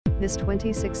This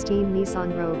 2016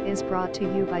 Nissan Rogue is brought to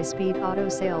you by Speed Auto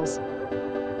Sales.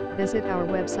 Visit our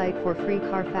website for free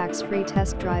Carfax, free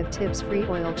test drive tips, free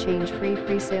oil change, free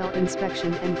pre-sale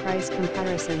inspection and price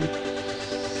comparison.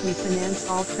 We finance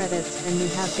all credits and we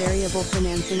have variable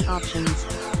financing options.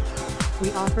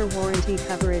 We offer warranty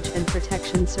coverage and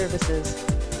protection services.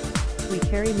 We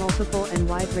carry multiple and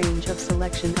wide range of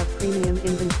selection of premium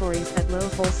inventories at low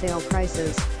wholesale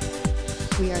prices.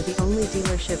 We are the only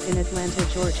dealership in Atlanta,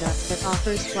 Georgia, that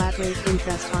offers flat-rate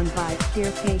interest on buy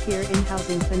here, pay here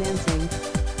in-housing financing.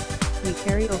 We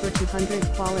carry over 200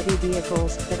 quality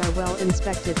vehicles that are well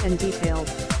inspected and detailed.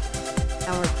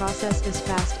 Our process is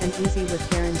fast and easy with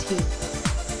guarantee.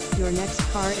 Your next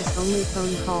car is only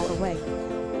phone call away.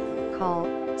 Call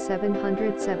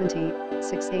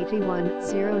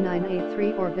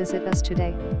 770-681-0983 or visit us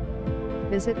today.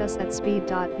 Visit us at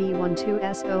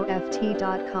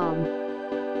speed.b12soft.com.